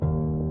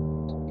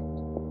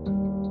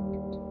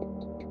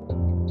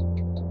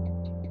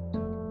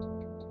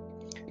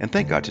And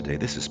thank God today,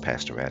 this is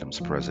Pastor Adams,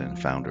 president and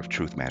founder of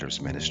Truth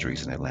Matters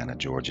Ministries in Atlanta,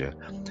 Georgia.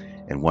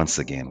 And once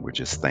again, we're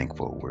just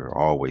thankful. We're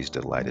always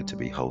delighted to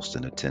be host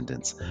in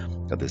attendance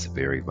of this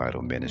very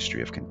vital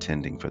ministry of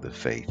contending for the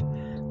faith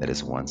that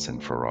has once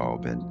and for all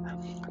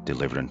been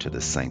delivered unto the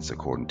saints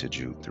according to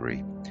Jude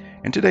 3.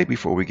 And today,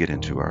 before we get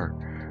into our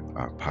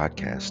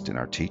podcast and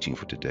our teaching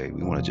for today,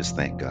 we want to just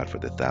thank God for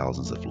the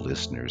thousands of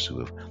listeners who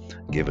have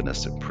given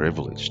us the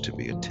privilege to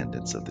be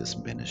attendants of this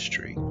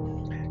ministry.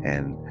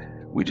 And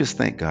we just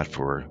thank God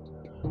for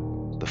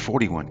the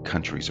 41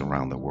 countries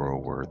around the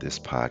world where this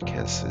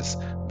podcast is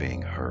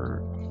being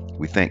heard.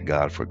 We thank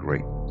God for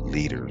great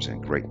leaders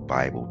and great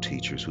Bible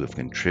teachers who have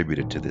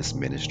contributed to this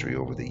ministry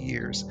over the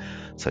years,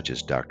 such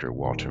as Dr.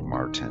 Walter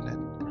Martin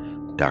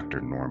and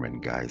Dr.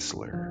 Norman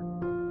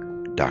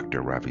Geisler,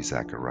 Dr. Ravi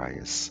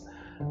Zacharias,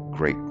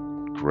 great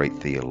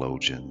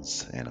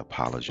theologians and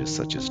apologists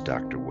such as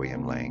Dr.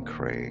 William Lane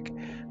Craig,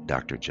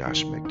 Dr.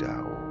 Josh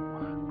McDowell,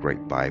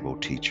 great Bible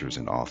teachers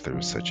and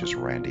authors such as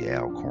Randy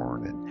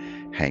Alcorn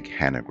and Hank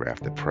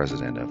Hanegraaff, the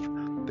president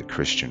of the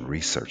Christian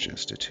Research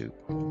Institute.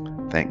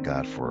 Thank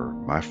God for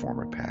my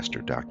former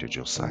pastor, Dr.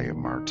 Josiah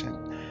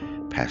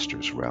Martin,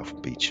 pastors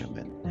Ralph Beecham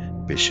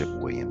and Bishop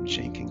William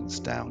Jenkins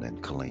down in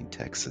Killeen,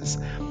 Texas.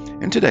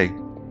 And today,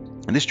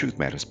 in this Truth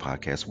Matters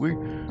podcast, we're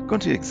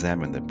going to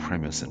examine the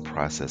premise and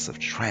process of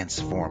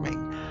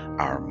transforming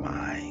our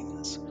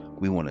minds.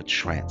 We want to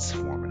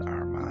transform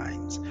our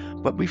minds.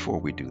 But before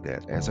we do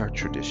that, as our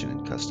tradition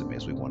and custom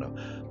is, we want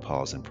to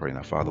pause and pray.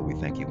 Now, Father, we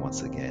thank you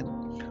once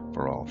again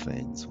for all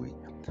things.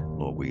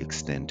 Lord, we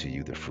extend to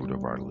you the fruit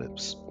of our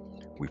lips.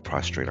 We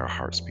prostrate our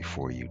hearts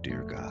before you,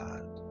 dear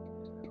God.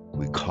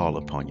 We call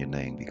upon your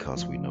name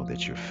because we know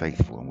that you're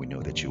faithful and we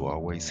know that you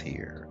always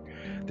hear.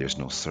 There's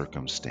no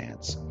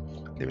circumstance,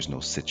 there's no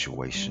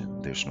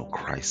situation, there's no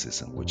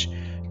crisis in which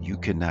you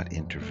cannot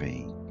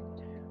intervene.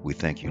 We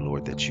thank you,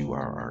 Lord, that you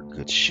are our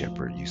good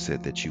shepherd. You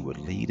said that you would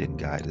lead and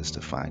guide us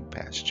to find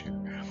pasture.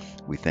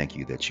 We thank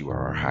you that you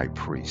are our high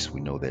priest. We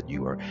know that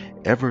you are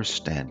ever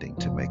standing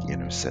to make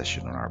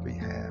intercession on our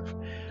behalf.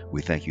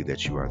 We thank you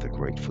that you are the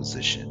great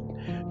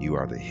physician. You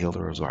are the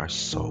healer of our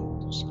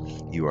souls.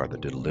 You are the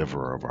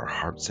deliverer of our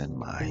hearts and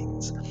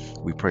minds.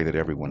 We pray that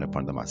everyone up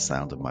under my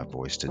sound of my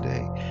voice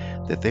today,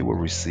 that they will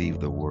receive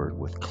the word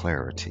with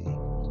clarity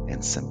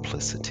and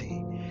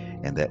simplicity,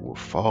 and that will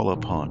fall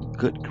upon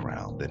good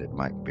ground that it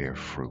might bear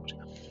fruit.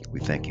 We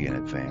thank you in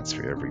advance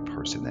for every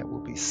person that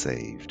will be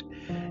saved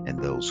and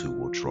those who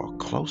will draw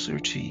closer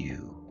to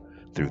you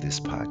through this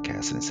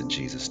podcast. And it's in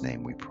Jesus'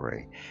 name we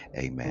pray.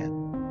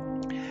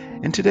 Amen.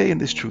 And today in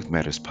this Truth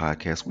Matters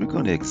podcast, we're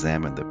going to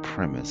examine the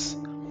premise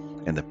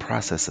and the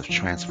process of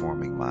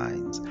transforming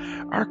minds.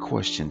 Our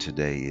question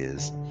today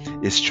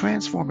is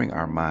transforming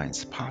our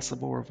minds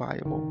possible or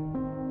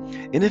viable?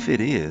 And if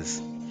it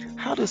is,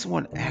 how does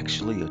one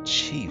actually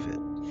achieve it?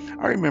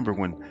 I remember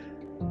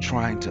when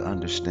trying to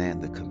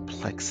understand the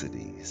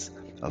complexities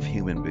of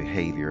human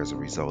behavior as a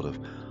result of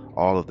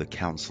all of the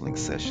counseling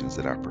sessions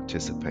that I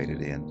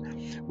participated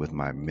in with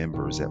my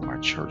members at my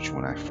church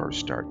when I first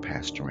started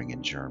pastoring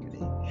in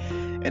Germany.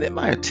 And in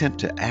my attempt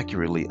to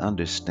accurately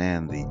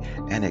understand the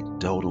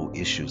anecdotal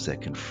issues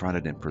that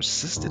confronted and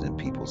persisted in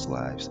people's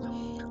lives,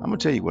 I'm going to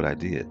tell you what I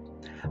did.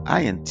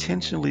 I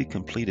intentionally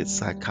completed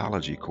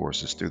psychology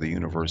courses through the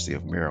University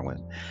of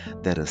Maryland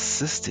that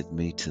assisted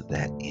me to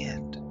that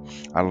end.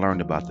 I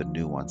learned about the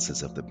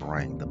nuances of the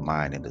brain, the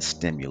mind, and the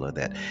stimuli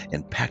that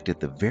impacted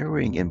the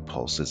varying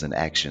impulses and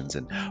actions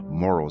and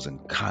morals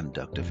and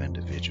conduct of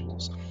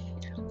individuals.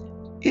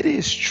 It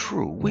is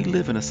true, we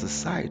live in a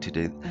society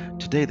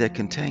today that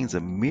contains a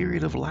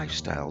myriad of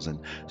lifestyles and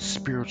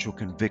spiritual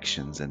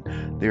convictions,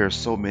 and there are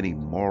so many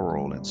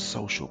moral and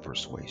social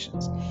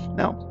persuasions.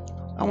 Now,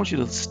 I want you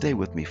to stay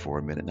with me for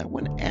a minute. Now,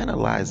 when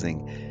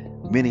analyzing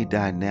many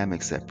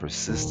dynamics that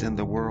persist in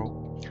the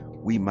world,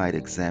 we might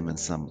examine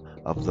some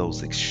of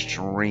those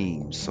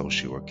extreme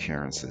social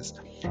occurrences.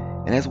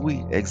 And as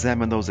we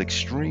examine those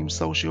extreme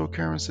social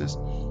occurrences,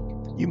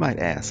 you might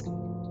ask,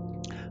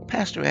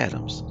 Pastor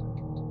Adams,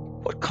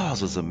 what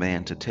causes a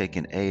man to take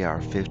an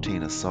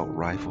AR-15 assault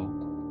rifle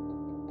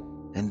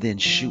and then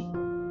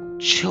shoot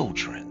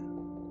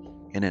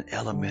children in an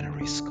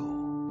elementary school?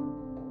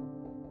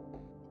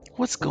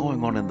 What's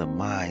going on in the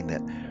mind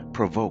that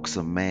provokes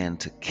a man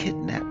to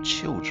kidnap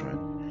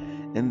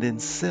children and then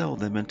sell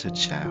them into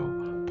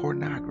child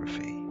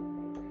pornography?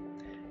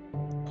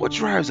 What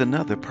drives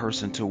another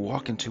person to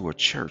walk into a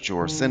church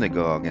or a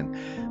synagogue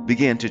and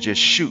begin to just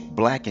shoot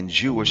black and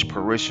Jewish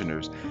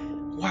parishioners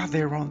while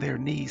they're on their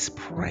knees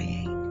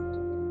praying?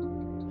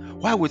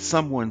 Why would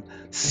someone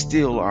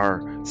steal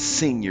our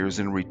seniors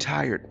and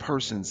retired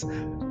persons'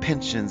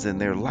 pensions and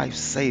their life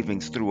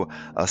savings through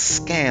a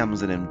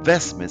scams and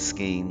investment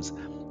schemes,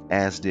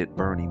 as did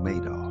Bernie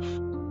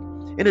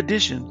Madoff? In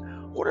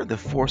addition, what are the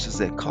forces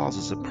that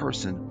causes a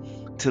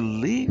person to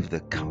leave the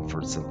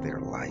comforts of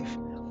their life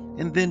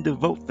and then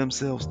devote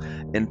themselves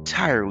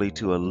entirely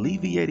to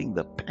alleviating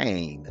the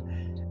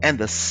pain and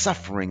the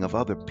suffering of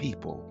other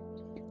people,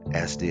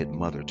 as did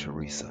Mother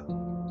Teresa?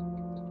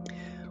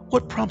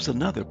 What prompts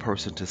another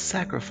person to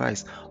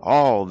sacrifice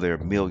all their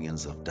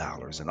millions of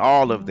dollars and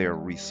all of their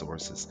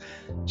resources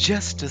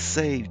just to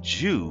save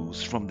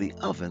Jews from the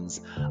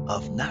ovens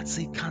of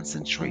Nazi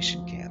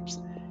concentration camps,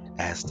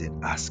 as did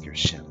Oskar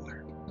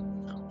Schindler?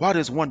 Why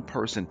does one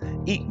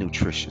person eat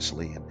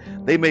nutritiously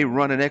and they may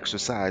run and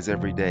exercise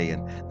every day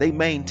and they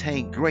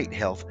maintain great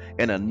health,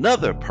 and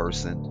another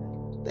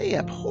person, they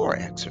abhor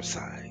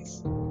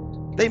exercise?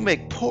 They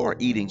make poor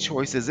eating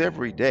choices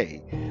every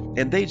day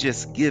and they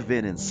just give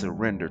in and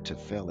surrender to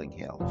failing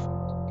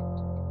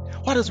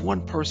health. Why does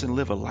one person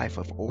live a life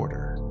of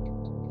order?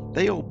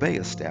 They obey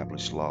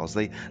established laws,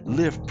 they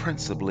live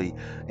principally,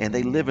 and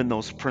they live in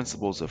those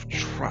principles of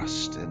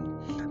trust,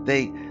 and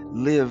they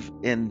live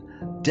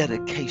in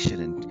dedication,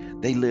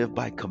 and they live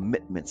by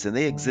commitments, and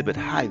they exhibit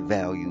high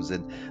values.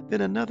 And then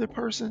another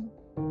person,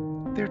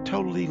 they're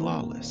totally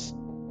lawless,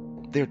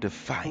 they're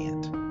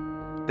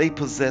defiant, they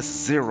possess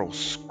zero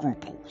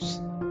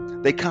scruples.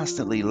 They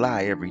constantly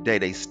lie every day,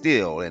 they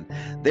steal, and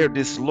they're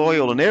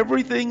disloyal in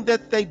everything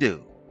that they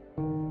do.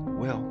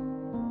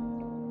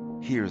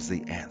 Well, here's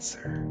the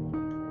answer.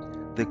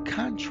 The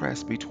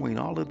contrast between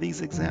all of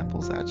these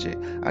examples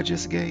I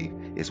just gave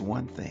is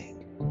one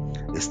thing.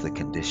 It's the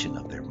condition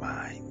of their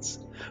minds.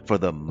 For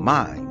the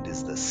mind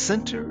is the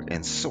center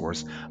and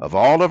source of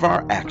all of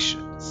our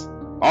actions,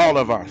 all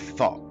of our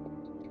thought,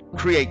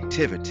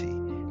 creativity,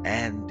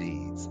 and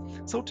deeds.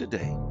 So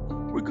today,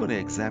 we're going to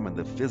examine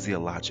the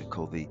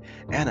physiological, the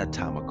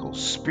anatomical,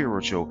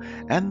 spiritual,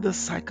 and the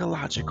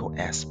psychological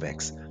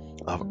aspects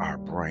of our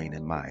brain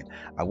and mind.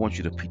 I want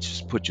you to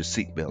put your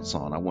seatbelts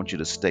on. I want you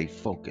to stay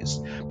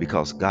focused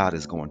because God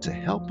is going to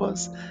help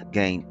us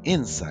gain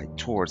insight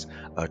towards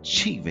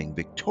achieving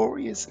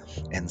victorious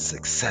and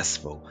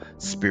successful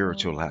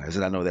spiritual lives.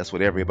 And I know that's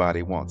what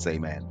everybody wants.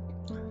 Amen.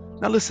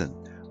 Now listen,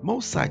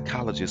 most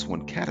psychologists,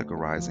 when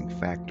categorizing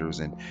factors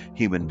in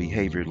human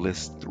behavior,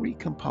 list three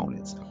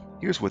components.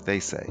 Here's what they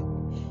say: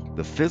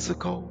 the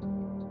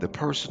physical, the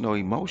personal,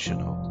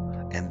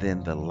 emotional, and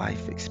then the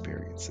life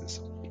experiences.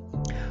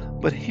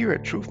 But here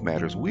at Truth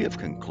Matters, we have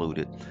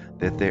concluded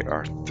that there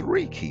are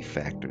three key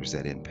factors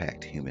that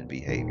impact human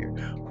behavior.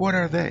 What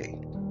are they?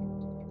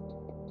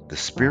 The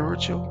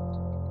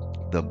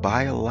spiritual, the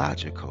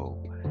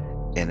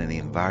biological, and an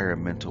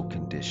environmental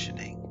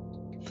conditioning.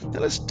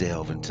 Now let's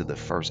delve into the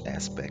first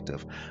aspect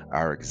of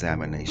our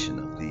examination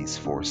of these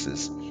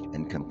forces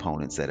and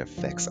components that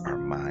affects our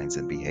minds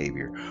and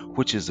behavior,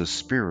 which is the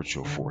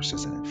spiritual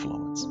forces and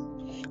influence.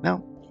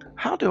 Now,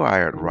 how do I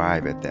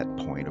arrive at that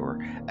point or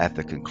at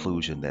the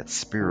conclusion that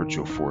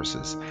spiritual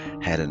forces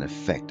had an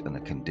effect on the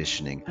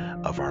conditioning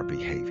of our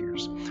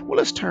behaviors? Well,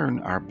 let's turn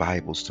our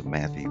Bibles to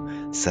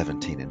Matthew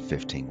 17 and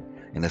 15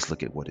 and let's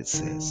look at what it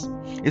says.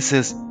 It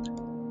says,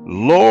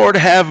 "Lord,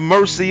 have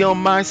mercy on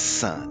my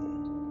son,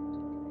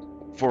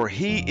 for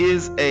he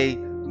is a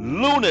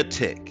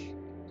lunatic."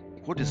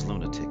 What does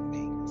lunatic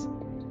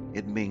mean?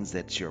 It means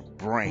that your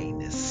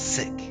brain is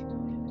sick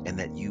and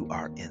that you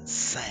are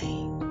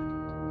insane.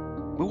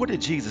 But what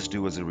did Jesus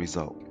do as a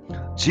result?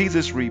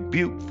 Jesus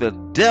rebuked the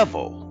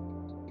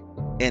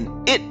devil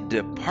and it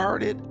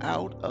departed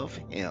out of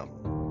him.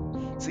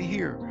 See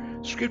here,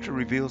 Scripture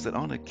reveals that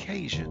on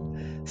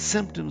occasion,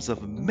 symptoms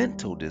of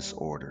mental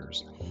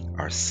disorders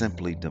are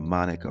simply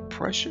demonic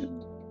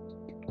oppression,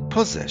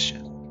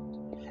 possession,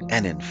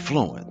 and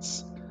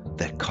influence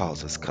that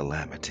causes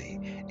calamity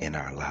in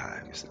our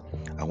lives.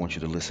 I want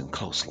you to listen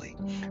closely.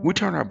 We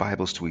turn our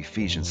Bibles to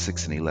Ephesians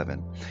 6 and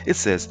 11. It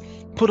says,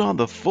 "Put on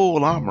the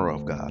full armor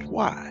of God."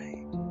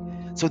 Why?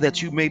 So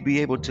that you may be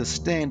able to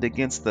stand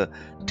against the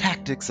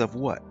tactics of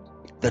what?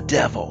 The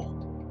devil.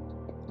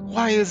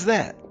 Why is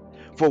that?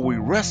 For we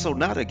wrestle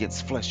not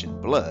against flesh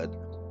and blood,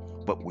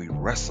 but we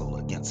wrestle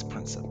against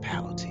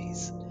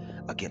principalities,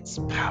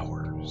 against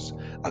powers,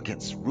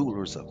 against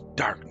rulers of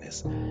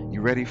darkness.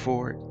 You ready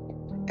for it?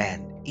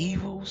 And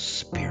evil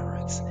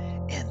spirits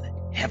in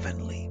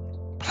heavenly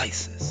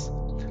places.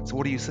 So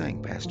what are you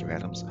saying, Pastor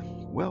Adams?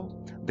 Well,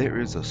 there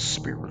is a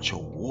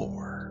spiritual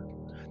war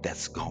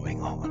that's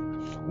going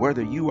on.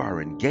 Whether you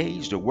are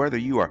engaged or whether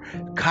you are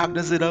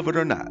cognizant of it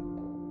or not,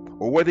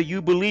 or whether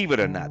you believe it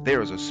or not,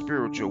 there is a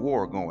spiritual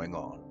war going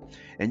on.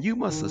 And you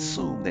must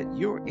assume that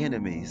your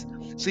enemies,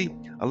 see,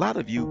 a lot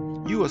of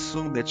you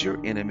assume that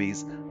your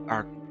enemies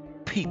are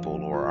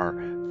people or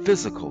are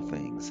physical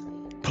things,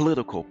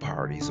 political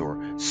parties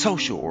or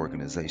social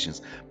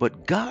organizations.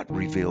 But God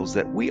reveals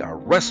that we are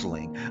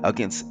wrestling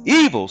against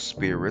evil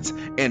spirits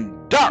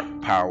and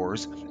dark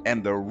powers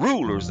and the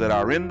rulers that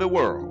are in the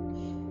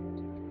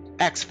world.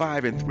 Acts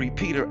 5 and 3,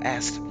 Peter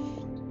asked,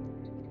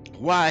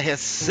 "Why has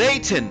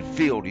Satan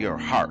filled your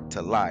heart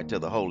to lie to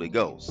the Holy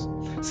Ghost?"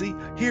 See,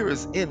 here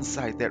is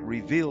insight that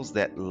reveals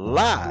that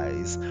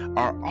lies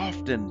are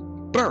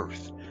often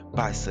birthed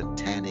by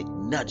satanic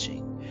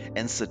nudging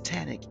and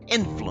satanic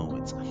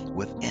influence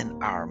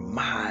within our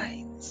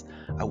minds.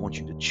 I want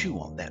you to chew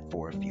on that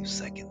for a few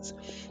seconds.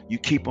 You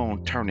keep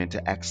on turning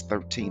to Acts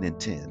 13 and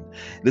 10.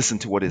 Listen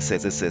to what it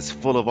says. It says,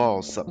 "Full of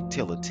all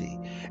subtlety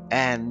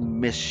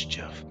and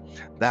mischief,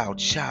 thou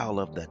child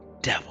of the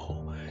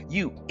devil,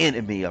 You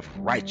enemy of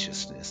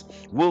righteousness,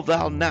 will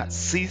thou not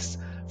cease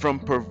from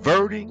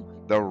perverting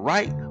the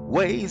right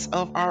ways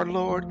of our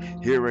Lord?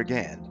 Here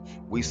again,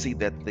 we see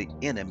that the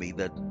enemy,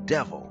 the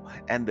devil,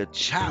 and the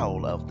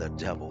child of the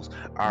devils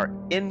are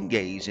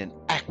engaged and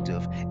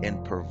active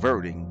in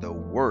perverting the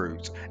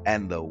words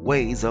and the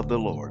ways of the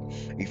Lord.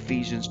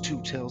 Ephesians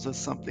 2 tells us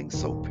something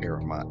so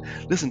paramount.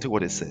 Listen to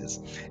what it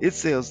says. It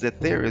says that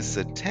there is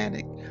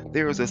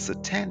a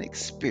satanic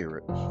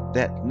spirit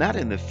that not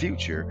in the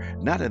future,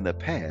 not in the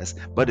past,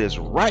 but is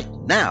right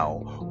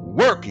now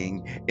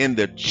working in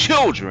the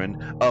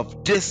children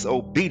of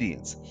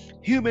disobedience.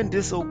 Human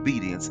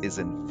disobedience is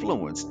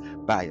influenced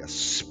by a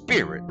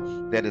spirit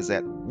that is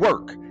at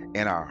work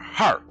in our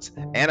hearts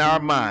and our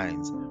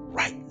minds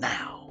right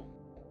now.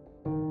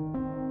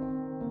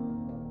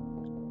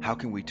 How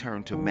can we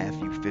turn to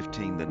Matthew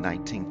 15, the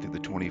 19th through the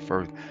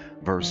 21st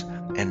verse,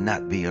 and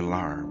not be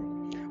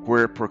alarmed,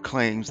 where it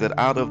proclaims that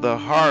out of the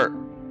heart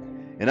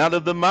and out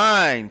of the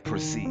mind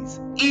proceeds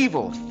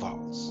evil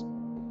thoughts,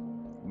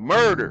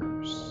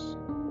 murders,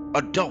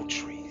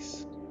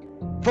 adulteries,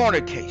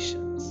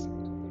 fornications,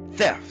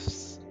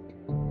 thefts,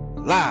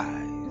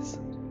 lies,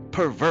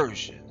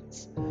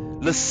 perversions,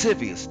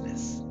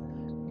 lasciviousness,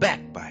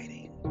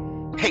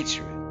 backbiting,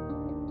 hatred.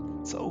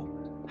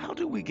 So, how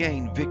do we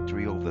gain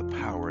victory over the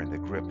power and the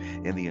grip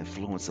and the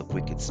influence of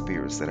wicked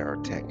spirits that are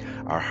attacked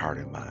our heart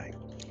and mind?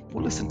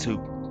 Well, listen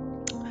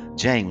to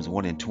James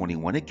 1 and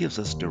 21. It gives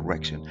us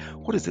direction.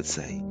 What does it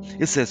say?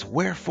 It says,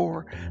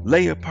 wherefore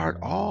lay apart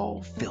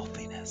all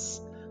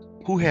filthiness.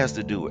 Who has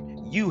to do it?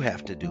 You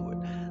have to do it.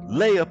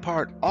 Lay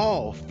apart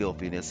all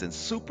filthiness and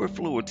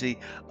superfluity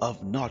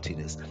of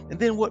naughtiness. And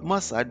then what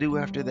must I do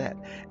after that?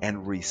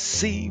 And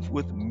receive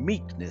with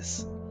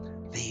meekness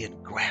the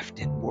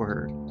engrafted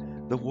word.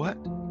 The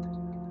what?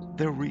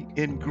 The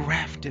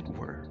engrafted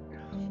word.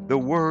 The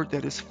word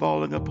that is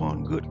falling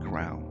upon good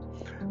ground.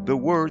 The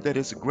word that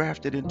is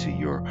grafted into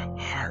your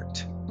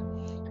heart.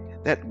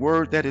 That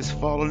word that is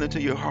fallen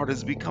into your heart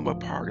has become a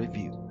part of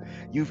you.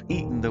 You've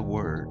eaten the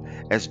word,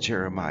 as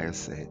Jeremiah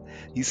said.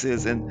 He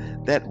says,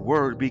 and that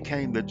word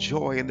became the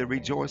joy and the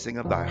rejoicing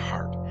of thy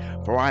heart.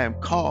 For I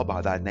am called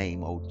by thy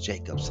name, O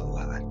Jacob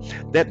Salah.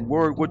 That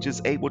word which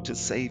is able to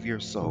save your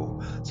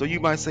soul. So you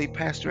might say,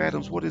 Pastor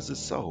Adams, what is the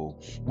soul?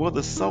 Well,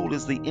 the soul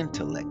is the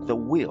intellect, the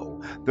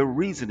will, the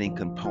reasoning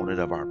component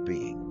of our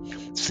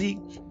being. See,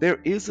 there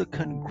is a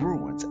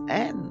congruence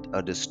and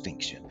a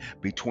distinction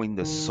between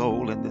the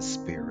soul and the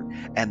spirit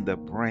and the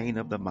brain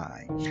of the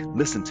mind.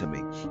 Listen to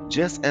me.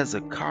 Just as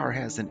a car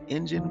has an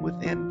engine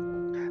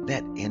within,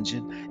 that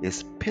engine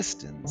is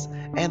pistons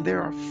and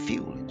there are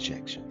fuel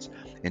injectors.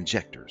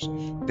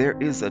 There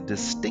is a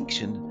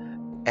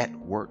distinction at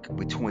work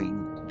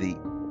between the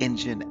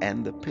engine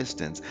and the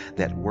pistons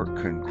that work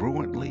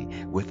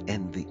congruently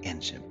within the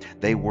engine.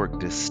 They work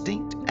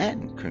distinct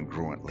and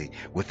congruently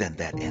within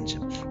that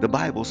engine. The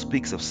Bible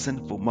speaks of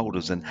sinful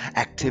motives and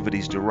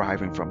activities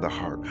deriving from the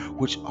heart,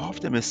 which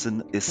often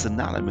is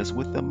synonymous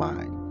with the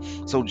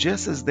mind. So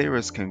just as there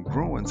is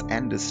congruence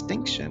and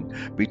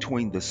distinction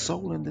between the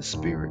soul and the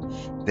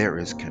spirit, there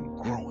is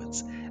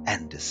congruence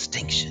and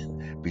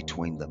distinction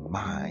between the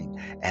mind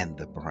and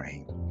the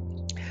brain.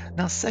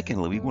 Now,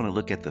 secondly, we want to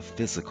look at the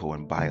physical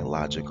and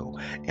biological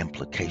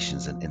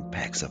implications and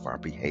impacts of our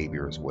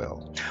behavior as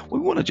well. We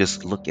want to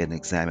just look and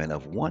examine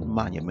of one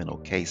monumental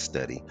case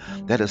study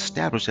that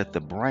established that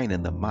the brain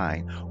and the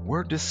mind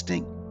were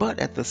distinct but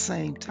at the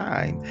same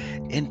time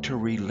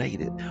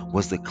interrelated,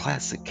 was the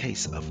classic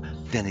case of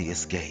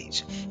Phineas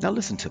Gage. Now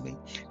listen to me.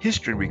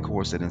 History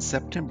records that in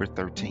September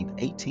 13,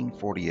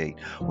 1848,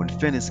 when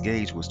Phineas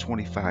Gage was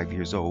 25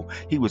 years old,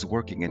 he was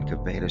working in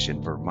Cavendish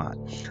in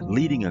Vermont,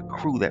 leading a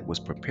crew that was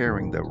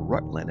preparing the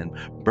Rutland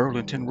and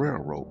Burlington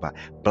Railroad by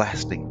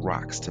blasting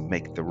rocks to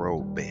make the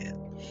road bed.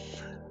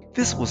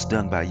 This was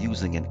done by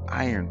using an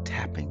iron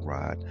tapping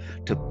rod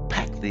to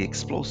pack the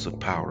explosive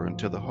powder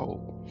into the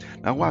hole.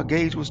 Now, while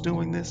Gage was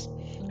doing this,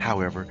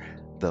 however,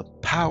 the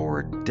powder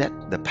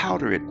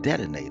it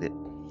detonated,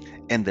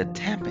 and the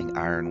tapping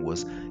iron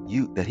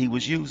that he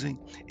was using,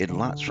 it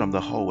launched from the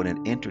hole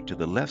and it entered to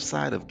the left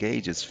side of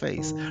Gage's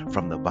face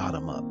from the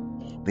bottom up.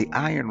 The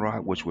iron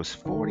rod, which was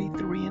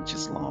 43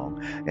 inches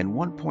long and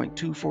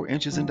 1.24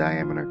 inches in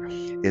diameter,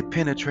 it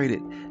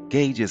penetrated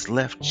Gage's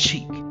left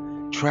cheek,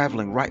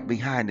 traveling right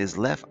behind his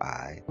left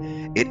eye.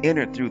 It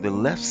entered through the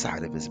left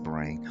side of his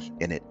brain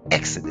and it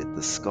exited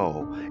the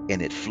skull,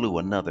 and it flew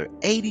another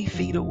 80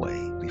 feet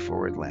away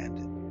before it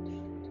landed.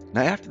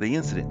 Now, after the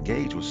incident,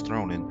 Gage was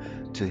thrown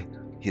into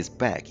his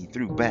back. He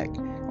threw back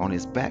on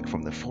his back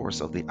from the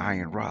force of the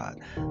iron rod,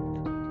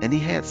 and he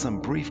had some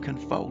brief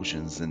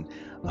convulsions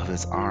of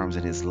his arms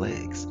and his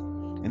legs.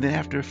 And then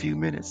after a few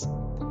minutes,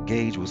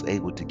 Gage was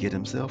able to get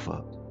himself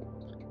up.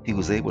 He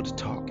was able to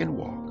talk and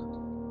walk.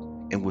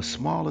 And with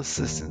small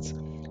assistance,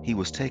 he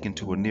was taken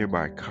to a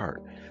nearby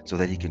cart so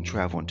that he can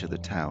travel into the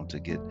town to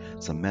get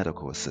some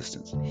medical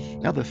assistance.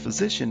 Now, the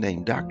physician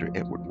named Dr.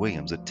 Edward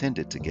Williams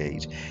attended to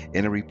Gage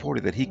and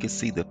reported that he could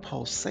see the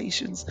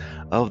pulsations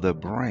of the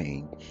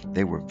brain.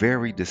 They were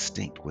very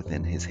distinct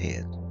within his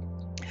head.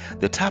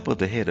 The top of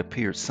the head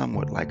appeared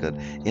somewhat like an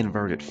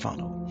inverted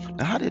funnel.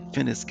 Now, how did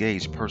Finis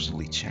Gage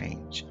personally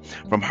change?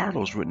 From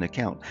Harlow's written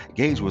account,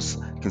 Gage was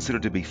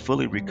considered to be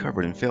fully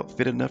recovered and felt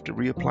fit enough to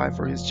reapply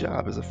for his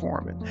job as a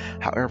foreman.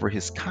 However,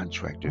 his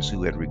contractors,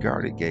 who had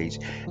regarded Gage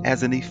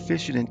as an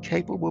efficient and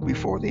capable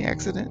before the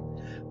accident,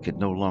 could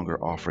no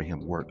longer offer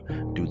him work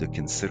due to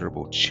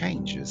considerable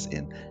changes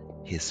in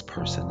his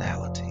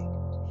personality.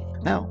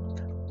 Now,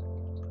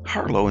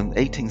 Harlow in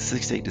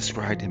 1868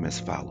 described him as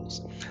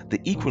follows: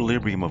 the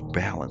equilibrium of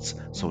balance,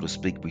 so to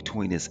speak,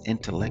 between his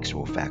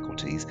intellectual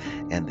faculties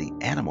and the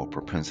animal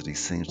propensity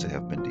seems to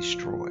have been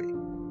destroyed.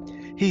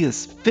 He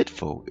is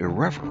fitful,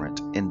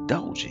 irreverent,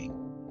 indulging,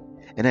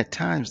 and at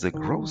times the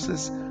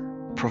grossest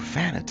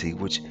profanity,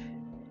 which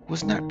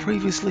was not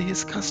previously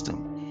his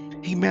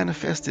custom. He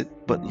manifested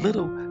but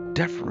little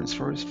deference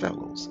for his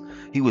fellows.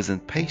 He was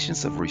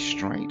impatient of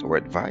restraint or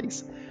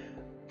advice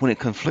when it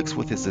conflicts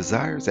with his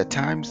desires. At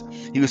times,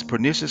 he was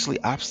perniciously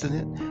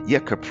obstinate,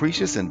 yet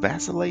capricious and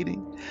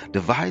vacillating,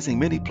 devising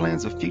many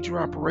plans of future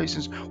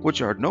operations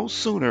which are no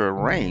sooner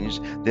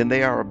arranged than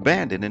they are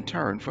abandoned in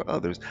turn for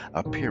others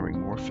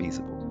appearing more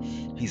feasible.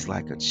 He's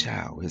like a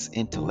child, his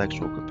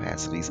intellectual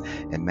capacities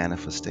and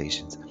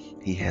manifestations.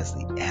 He has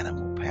the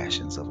animal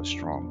passions of a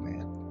strong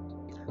man.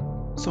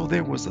 So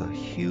there was a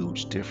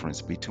huge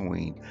difference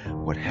between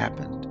what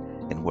happened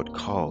and what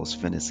caused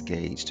Finis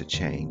Gage to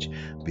change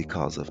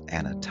because of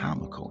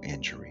anatomical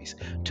injuries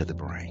to the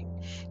brain.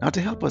 Now,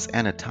 to help us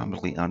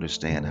anatomically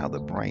understand how the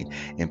brain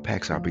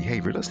impacts our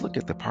behavior, let's look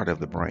at the part of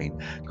the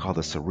brain called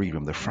the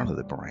cerebrum, the front of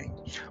the brain,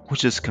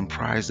 which is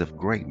comprised of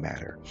gray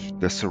matter,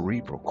 the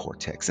cerebral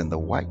cortex, and the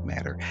white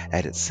matter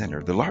at its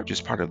center. The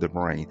largest part of the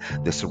brain,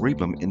 the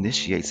cerebrum,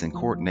 initiates and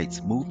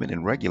coordinates movement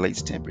and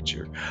regulates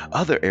temperature.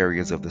 Other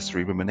areas of the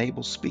cerebrum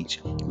enable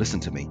speech, listen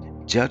to me,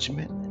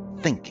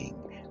 judgment, thinking,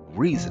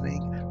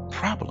 reasoning,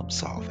 problem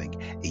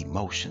solving,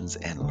 emotions,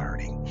 and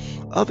learning.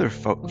 Other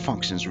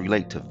functions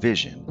relate to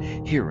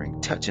vision,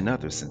 hearing, touch, and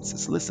other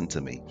senses. Listen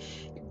to me.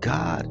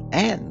 God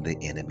and the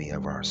enemy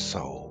of our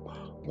soul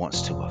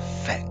wants to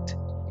affect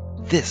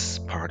this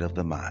part of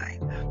the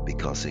mind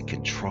because it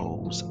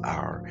controls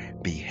our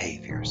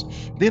behaviors.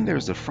 Then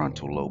there's the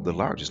frontal lobe, the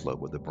largest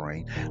lobe of the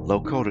brain,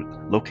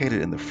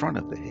 located in the front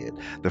of the head.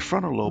 The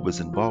frontal lobe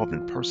is involved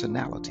in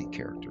personality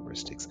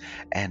characteristics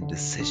and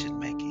decision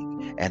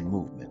making and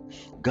movement.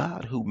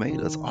 God, who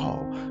made us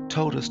all,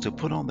 told us to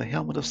put on the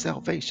helmet of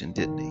salvation,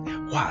 didn't he?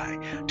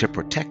 Why? To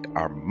protect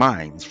our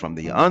minds from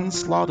the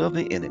onslaught of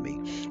the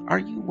enemy. Are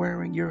you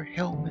wearing your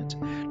helmet?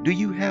 Do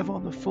you have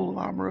on the full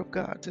armor of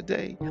God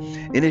today?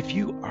 And if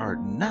you are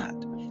not,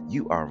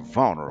 you are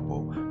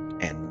vulnerable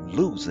and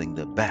losing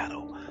the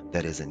battle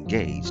that is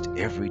engaged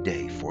every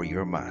day for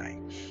your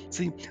mind.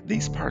 See,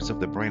 these parts of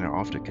the brain are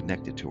often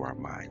connected to our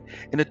mind.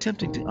 In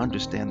attempting to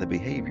understand the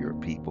behavior of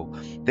people,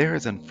 there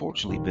has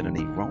unfortunately been an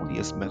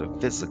erroneous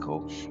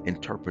metaphysical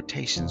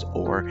interpretations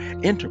or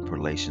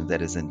interpolation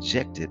that is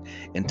injected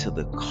into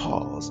the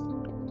cause,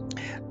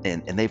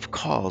 and they've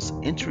caused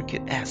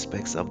intricate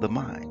aspects of the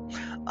mind.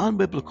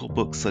 Unbiblical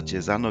books such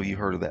as, I know you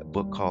heard of that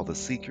book called The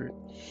Secret,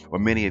 or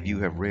many of you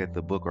have read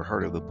the book or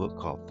heard of the book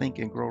called Think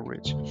and Grow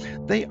Rich.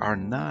 They are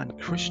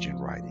non-Christian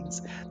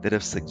writings that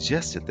have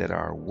suggested that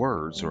our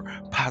words or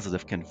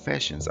positive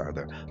confessions are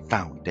the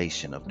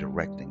foundation of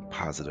directing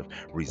positive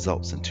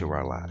results into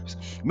our lives.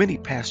 Many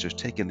pastors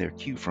taking their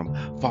cue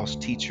from false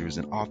teachers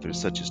and authors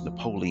such as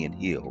Napoleon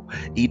Hill,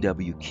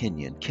 E.W.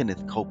 Kenyon,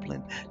 Kenneth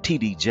Copeland,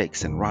 T.D.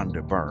 Jakes, and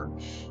Rhonda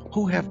Byrne,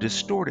 who have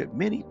distorted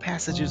many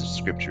passages of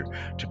scripture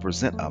to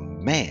present a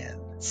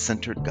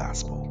man-centered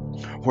gospel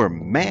where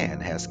man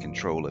has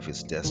control of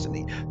his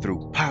destiny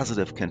through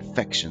positive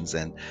confessions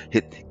and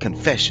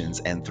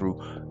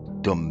through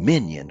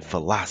dominion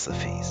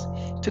philosophies.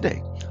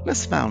 Today,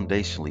 let's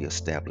foundationally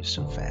establish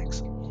some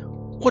facts.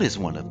 What is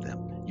one of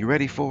them? You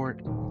ready for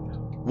it?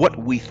 What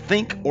we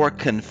think or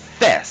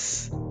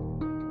confess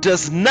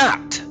does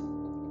not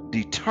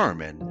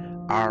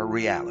determine our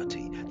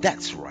reality.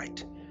 That's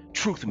right.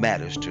 Truth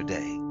matters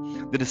today.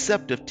 The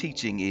deceptive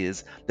teaching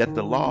is that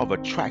the law of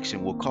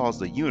attraction will cause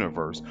the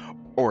universe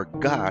or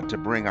God to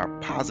bring our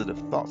positive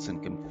thoughts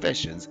and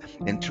confessions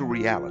into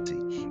reality.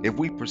 If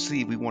we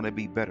perceive we want to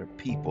be better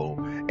people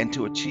and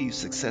to achieve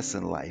success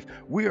in life,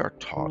 we are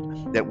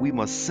taught that we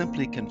must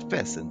simply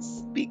confess and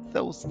speak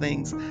those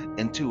things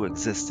into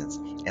existence,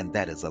 and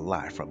that is a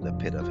lie from the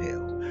pit of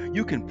hell.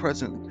 You can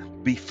presently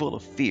be full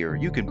of fear.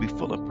 You can be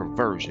full of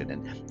perversion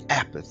and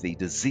apathy,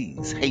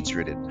 disease,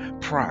 hatred, and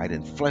pride,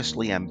 and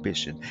fleshly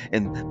ambition.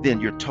 And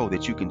then you're told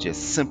that you can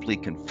just simply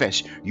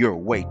confess your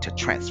way to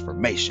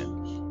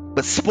transformation.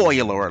 But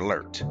spoiler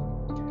alert,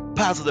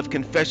 positive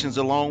confessions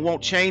alone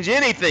won't change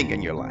anything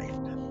in your life.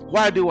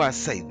 Why do I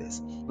say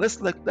this? Let's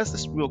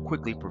just real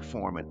quickly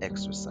perform an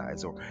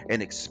exercise or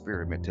an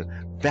experiment to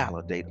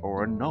validate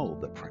or annul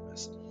the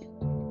premise.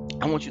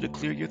 I want you to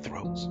clear your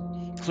throats.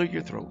 Clear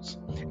your throats.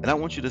 And I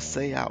want you to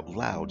say out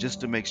loud,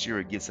 just to make sure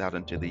it gets out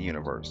into the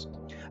universe.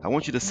 I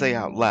want you to say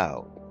out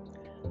loud,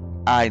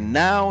 I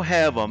now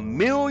have $1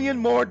 million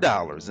more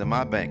in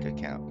my bank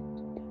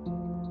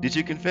account. Did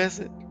you confess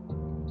it?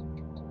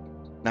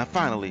 Now,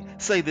 finally,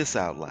 say this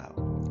out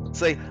loud.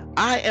 Say,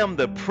 I am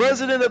the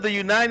President of the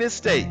United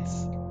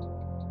States.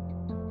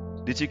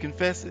 Did you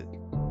confess it?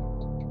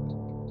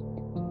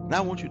 Now,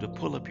 I want you to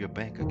pull up your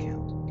bank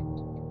account.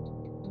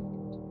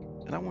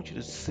 And I want you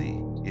to see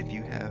if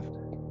you have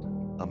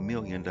 $1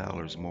 million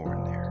more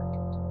in there.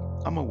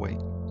 I'm going to wait.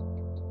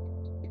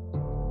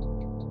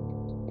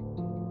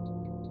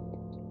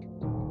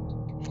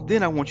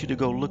 Then I want you to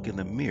go look in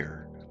the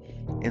mirror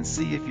and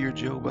see if you're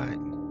Joe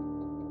Biden.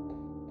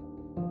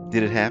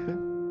 Did it happen?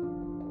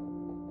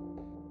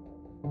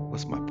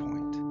 What's my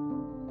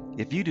point?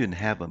 If you didn't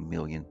have $1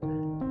 million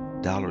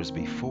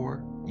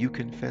before you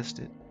confessed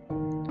it,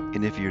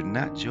 and if you're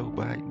not Joe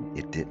Biden,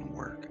 it didn't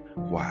work.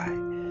 Why?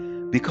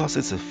 Because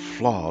it's a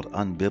flawed,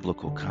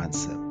 unbiblical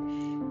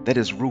concept that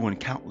has ruined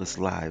countless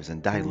lives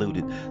and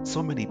diluted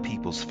so many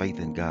people's faith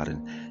in God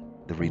and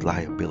the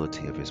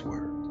reliability of His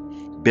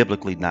Word.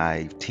 Biblically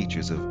naive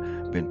teachers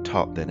have been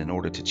taught that in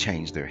order to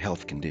change their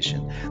health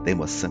condition, they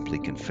must simply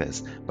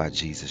confess, by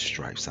Jesus'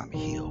 stripes, I'm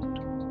healed.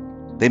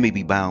 They may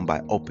be bound by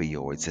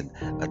opioids and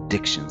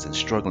addictions and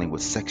struggling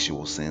with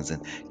sexual sins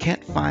and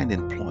can't find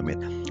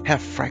employment,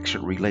 have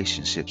fractured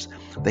relationships.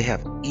 They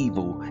have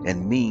evil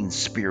and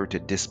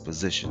mean-spirited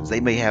dispositions. They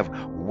may have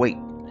weight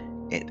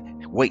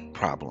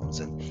problems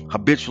and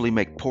habitually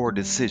make poor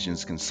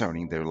decisions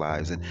concerning their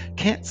lives and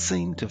can't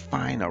seem to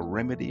find a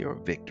remedy or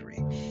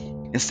victory.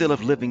 Instead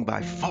of living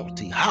by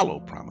faulty,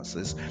 hollow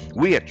promises,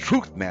 we at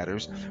Truth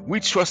Matters, we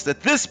trust that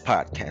this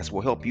podcast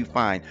will help you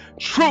find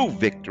true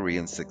victory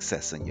and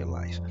success in your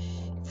life.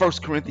 1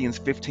 Corinthians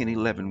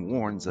 15:11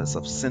 warns us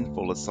of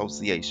sinful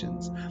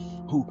associations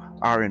who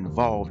are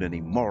involved in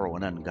immoral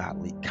and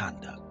ungodly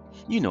conduct.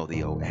 You know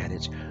the old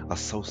adage,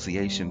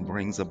 association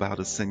brings about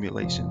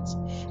assimilations.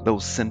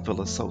 Those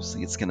sinful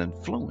associates can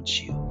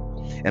influence you.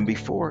 And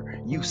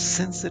before you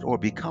sense it or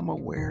become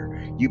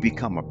aware, you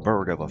become a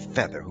bird of a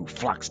feather who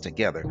flocks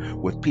together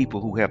with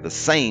people who have the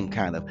same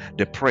kind of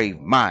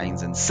depraved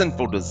minds and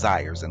sinful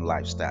desires and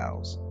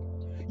lifestyles.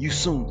 You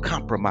soon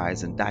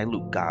compromise and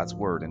dilute God's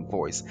word and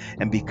voice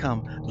and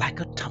become like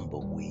a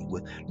tumbleweed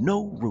with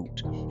no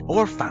root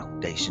or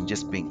foundation,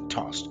 just being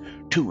tossed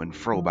to and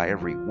fro by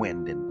every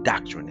wind and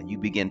doctrine. And you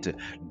begin to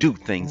do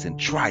things and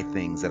try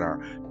things that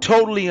are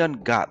totally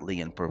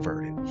ungodly and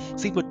perverted.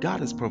 See, but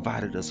God has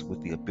provided us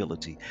with the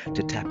ability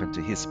to tap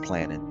into His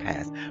plan and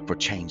path for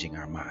changing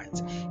our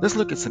minds. Let's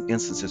look at some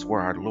instances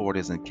where our Lord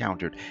has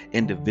encountered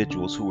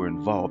individuals who are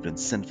involved in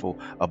sinful,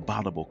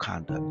 abominable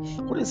conduct.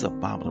 What is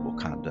abominable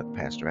conduct,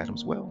 Pastor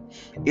Adams? Well,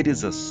 it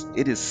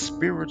is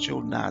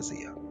spiritual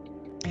nausea.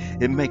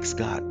 It makes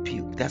God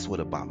puke. That's what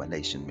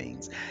abomination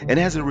means. And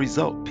as a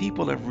result,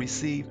 people have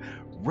received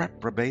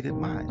reprobated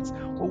minds.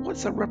 Well,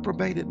 what's a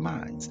reprobated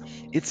minds?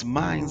 It's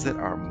minds that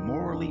are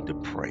morally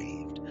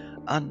depraved,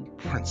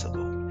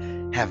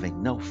 unprincipled,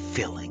 having no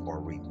feeling or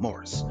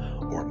remorse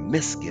or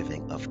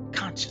misgiving of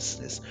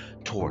consciousness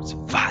towards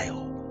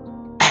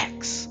vile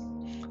acts.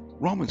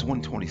 Romans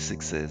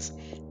 1:26 says,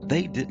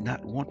 they did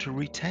not want to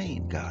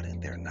retain God in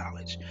their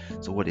knowledge.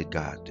 So what did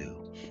God do?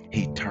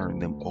 He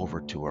turned them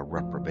over to a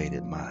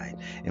reprobated mind.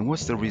 And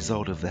what's the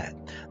result of that?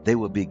 They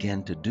would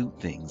begin to do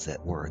things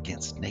that were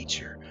against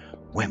nature.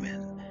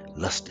 Women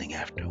lusting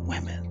after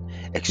women,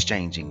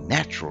 exchanging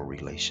natural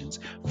relations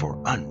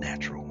for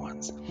unnatural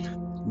ones.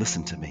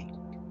 Listen to me.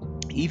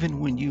 Even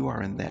when you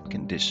are in that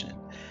condition,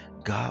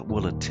 God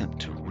will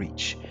attempt to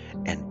reach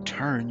and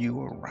turn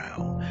you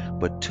around,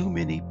 but too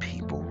many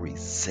people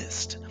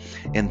resist.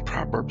 And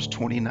Proverbs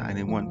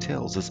 29:1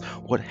 tells us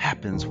what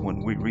happens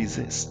when we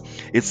resist.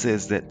 It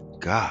says that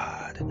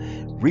God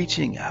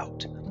reaching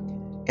out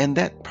and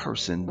that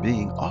person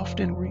being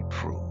often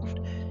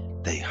reproved,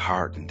 they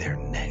harden their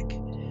neck.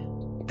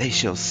 They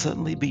shall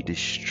suddenly be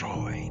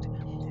destroyed,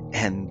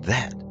 and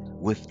that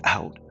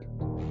without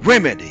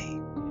remedy.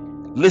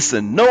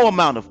 Listen, no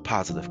amount of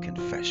positive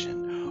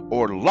confession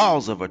or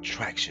laws of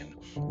attraction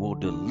will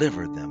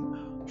deliver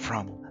them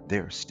from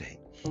their state.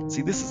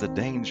 See, this is a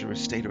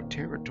dangerous state or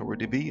territory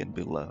to be in,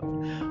 beloved.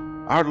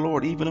 Our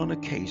Lord, even on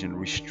occasion,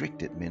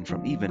 restricted men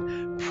from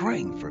even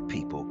praying for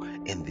people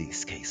in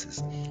these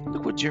cases.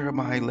 Look what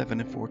Jeremiah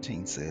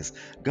 11:14 says.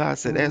 God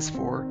said, as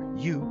for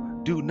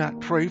you, do not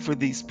pray for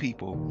these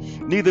people,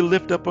 neither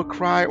lift up a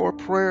cry or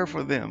prayer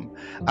for them.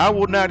 I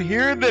will not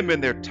hear them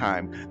in their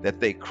time that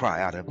they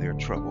cry out of their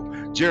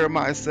trouble.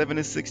 Jeremiah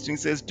 7:16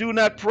 says, do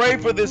not pray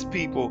for this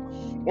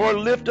people or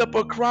lift up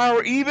a cry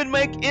or even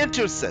make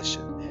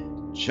intercession.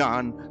 1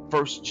 John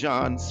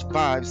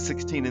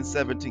 5:16 and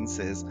 17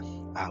 says,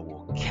 I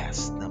will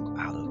cast them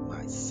out of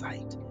my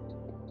sight.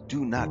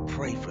 Do not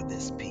pray for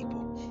this people.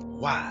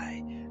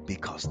 Why?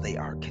 Because they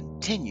are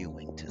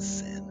continuing to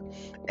sin,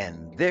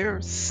 and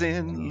their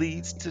sin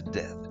leads to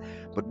death.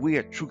 But we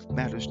at Truth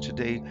Matters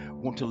today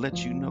want to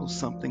let you know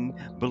something,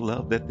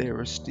 beloved, that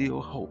there is still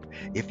hope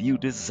if you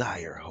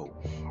desire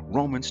hope.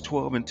 Romans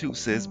 12:2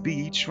 says, be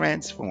ye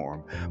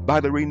transformed by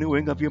the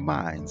renewing of your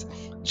minds.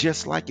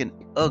 Just like an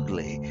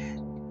ugly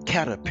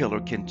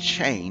caterpillar can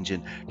change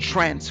and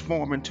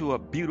transform into a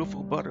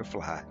beautiful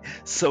butterfly,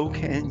 so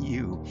can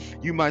you.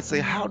 You might say,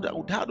 how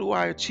do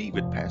I achieve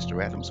it,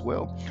 Pastor Adams?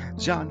 Well,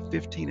 John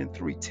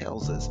 15:3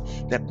 tells us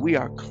that we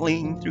are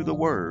clean through the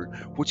word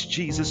which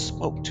Jesus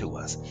spoke to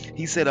us.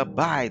 He said,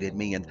 abide in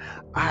me and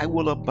I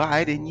will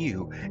abide in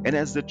you. And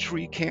as the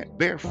tree can't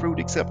bear fruit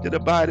except it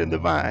abide in the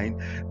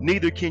vine,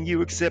 neither can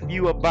you except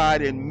you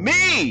abide in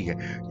me.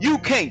 You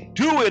can't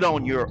do it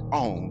on your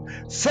own.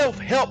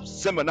 Self-help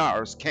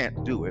seminars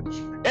can't do it.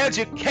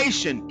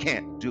 Education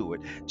can't do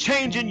it.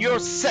 Changing your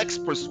sex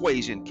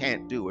persuasion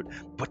can't do it.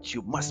 But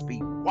you must be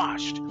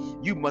washed.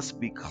 You must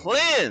be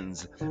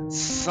cleansed.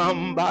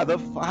 Some by the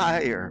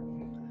fire,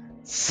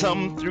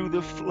 some through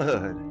the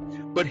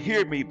flood. But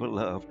hear me,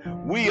 beloved,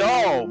 we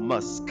all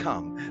must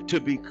come to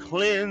be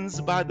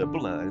cleansed by the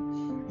blood.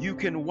 You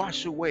can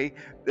wash away,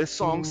 the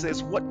song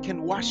says, what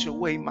can wash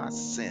away my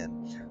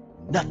sin?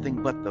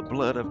 Nothing but the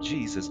blood of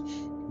Jesus.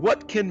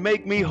 What can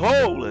make me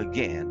whole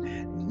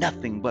again?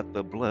 Nothing but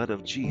the blood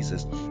of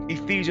Jesus.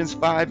 Ephesians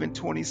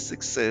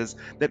 5:26 says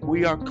that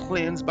we are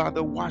cleansed by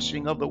the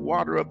washing of the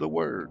water of the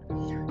word.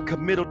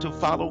 Committed to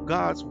follow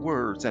God's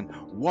words and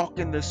walk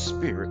in the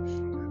Spirit.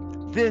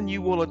 Then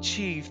you will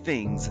achieve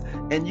things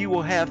and you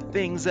will have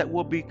things that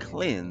will be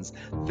cleansed,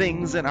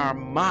 things in our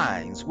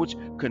minds which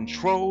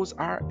controls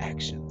our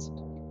actions.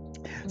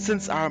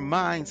 Since our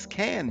minds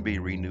can be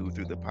renewed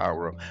through the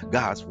power of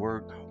God's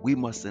word, we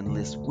must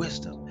enlist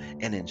wisdom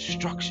and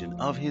instruction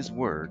of his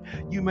word.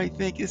 You may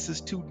think this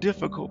is too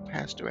difficult,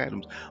 Pastor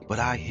Adams, but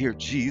I hear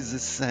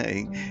Jesus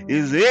saying,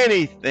 is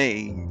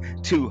anything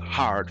too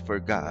hard for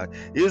God?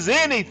 Is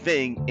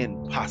anything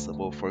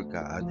impossible for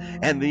God?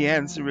 And the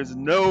answer is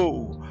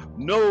no,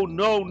 no,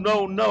 no,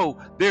 no, no.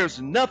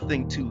 There's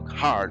nothing too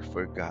hard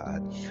for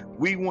God.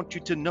 We want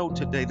you to know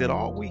today that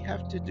all we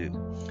have to do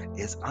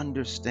is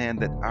understand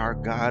that our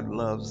God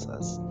loves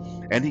us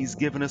and he's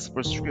given us a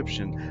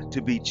prescription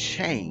to be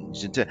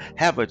changed and to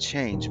have a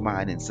changed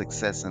mind and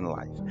success in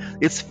life.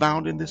 It's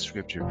found in the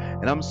scripture,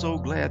 and I'm so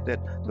glad that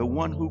the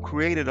one who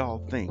created all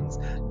things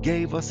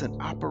gave us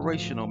an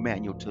operational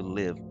manual to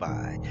live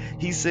by.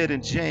 He said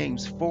in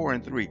James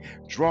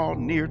 4:3, draw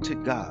near to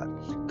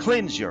God,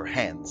 cleanse your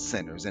hands,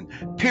 sinners,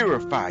 and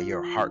purify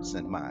your hearts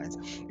and minds.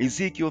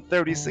 Ezekiel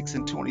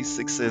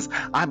 36:26 says,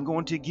 I'm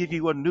going to give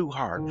you a new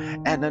heart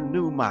and a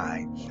new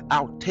mind.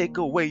 I'll take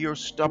away your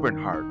stubborn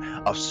heart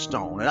of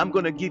stone, and I'm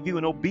going to give you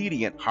an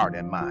obedient heart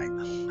and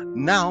mind.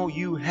 Now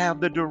you have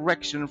the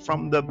direction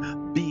from the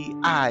Bible,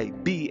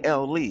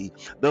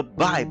 the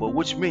Bible,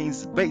 which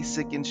means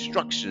basic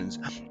instructions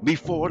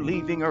before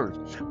leaving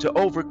earth to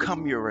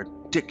overcome your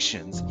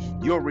addictions,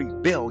 your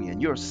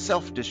rebellion, your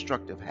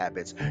self-destructive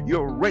habits,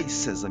 your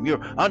racism, your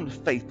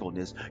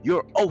unfaithfulness,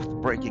 your oath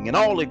breaking, and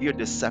all of your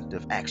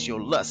deceptive acts,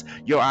 your lust,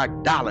 your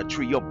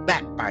idolatry, your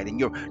backbiting,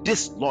 your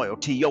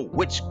disloyalty, your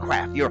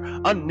witchcraft, your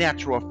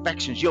unnatural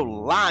affections, your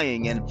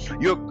lying and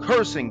your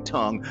cursing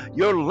tongue,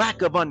 your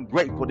lack of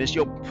ungratefulness,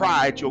 your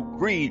pride, your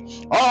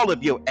greed, all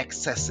of your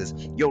excesses,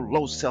 your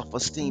low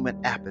self-esteem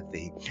and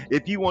apathy.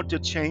 If you want to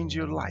change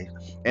your life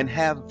and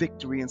have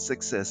victory and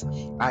success,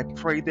 I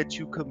pray that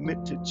you commit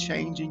to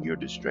changing your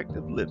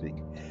destructive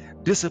living.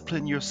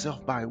 Discipline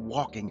yourself by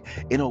walking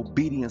in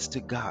obedience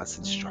to God's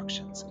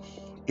instructions.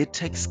 It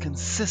takes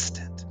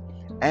consistent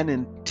and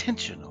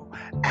intentional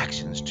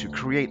actions to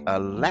create a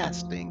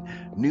lasting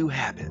new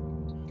habit.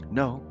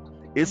 No,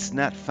 it's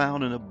not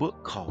found in a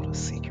book called A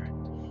Secret.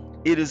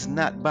 It is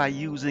not by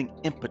using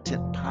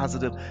impotent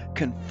positive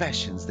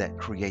confessions that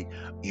create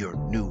your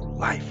new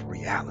life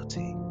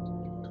reality,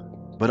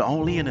 but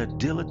only in a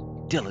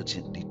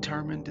diligent,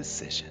 determined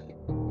decision.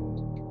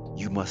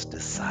 You must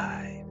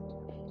decide.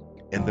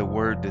 And the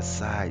word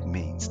decide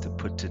means to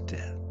put to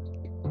death.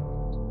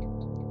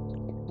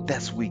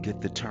 That's where we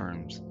get the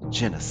terms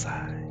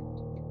genocide,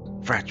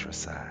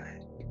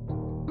 fratricide,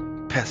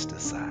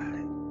 pesticide.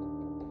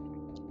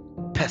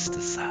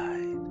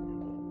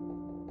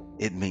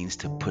 It means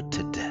to put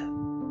to death.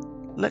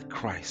 Let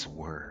Christ's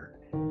word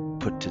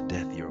put to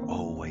death your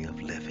old way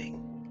of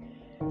living,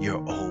 your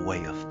old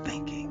way of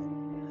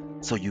thinking,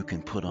 so you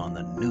can put on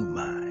the new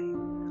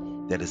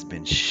mind that has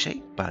been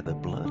shaped by the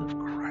blood of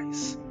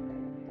Christ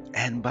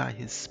and by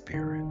his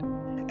Spirit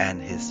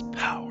and his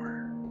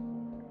power.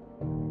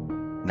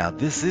 Now,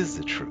 this is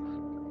the truth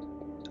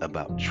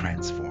about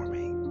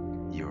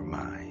transforming your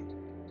mind.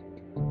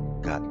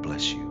 God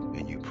bless you,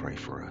 and you pray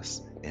for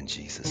us in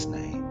Jesus'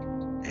 name.